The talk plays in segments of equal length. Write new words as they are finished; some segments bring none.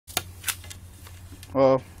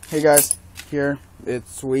Well, hey guys, here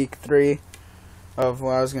it's week 3 of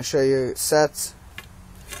what I was going to show you sets.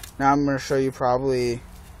 Now I'm going to show you probably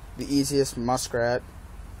the easiest muskrat,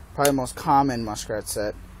 probably most common muskrat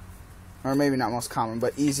set, or maybe not most common,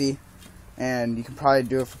 but easy, and you can probably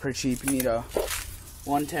do it for pretty cheap. You need a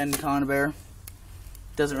 110 conibear.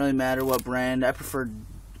 Doesn't really matter what brand. I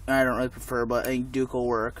don't really prefer, but I think Duke will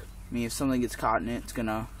work. I mean, if something gets caught in it, it's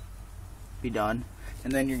gonna be done.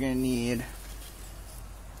 And then you're gonna need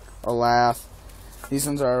a lath. These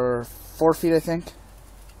ones are 4 feet, I think.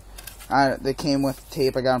 They came with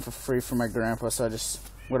tape. I got them for free from my grandpa, so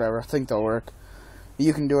I think they'll work.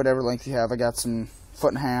 You can do whatever length you have. I got some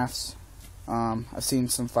 1.5s. I've seen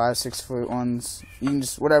some 5-6 foot ones. You can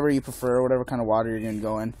just, whatever you prefer, whatever kind of water you're gonna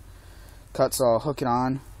go in. Cut, so I'll hook it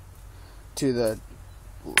on to the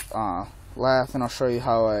lath, and I'll show you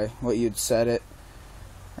what you'd set it.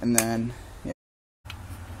 And then, yeah.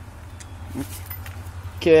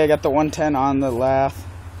 Okay, I got the 110 on the lath,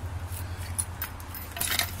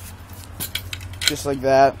 just like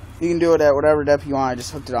that. You can do it at whatever depth you want. I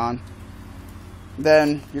just hooked it on.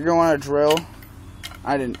 Then you're gonna want to drill.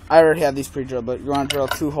 I already had these pre-drilled, but you want to drill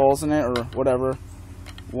 2 holes in it, or whatever,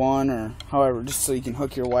 1 or however, just so you can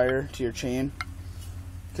hook your wire to your chain.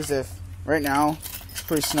 Because right now it's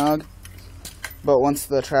pretty snug, but once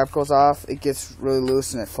the trap goes off, it gets really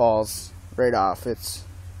loose and it falls right off.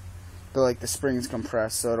 The spring's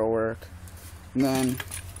compressed, so it'll work. And then,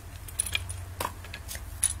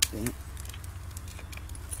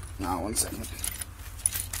 now 1 second.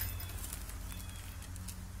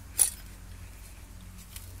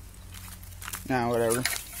 Now whatever,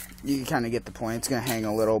 you can kind of get the point. It's gonna hang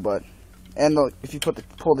a little, but if you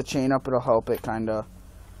pull the chain up, it'll help it kind of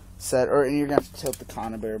set. And you're gonna have to tilt the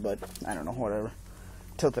conibear, but I don't know, whatever.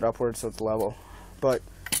 Tilt it upwards so it's level. But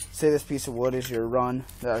say this piece of wood is your run,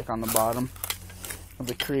 like on the bottom of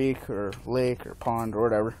the creek or lake or pond or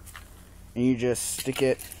whatever, and you just stick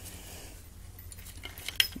it.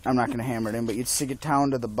 I'm not gonna hammer it in, but you'd stick it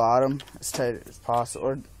down to the bottom as tight as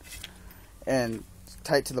possible, and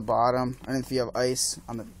tight to the bottom. And if you have ice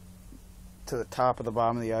to the top of the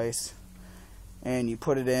bottom of the ice, and you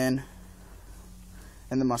put it in,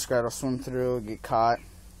 and the muskrat will swim through, get caught.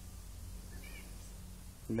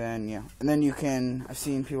 And then I've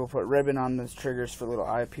seen people put ribbon on the triggers for little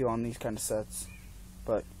eye peel on these kind of sets,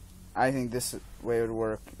 but I think this way would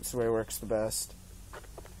work. This way works the best.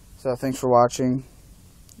 So thanks for watching.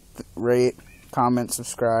 Rate, comment,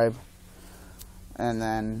 subscribe, and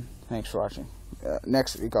then thanks for watching.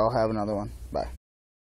 Next week I'll have another one. Bye.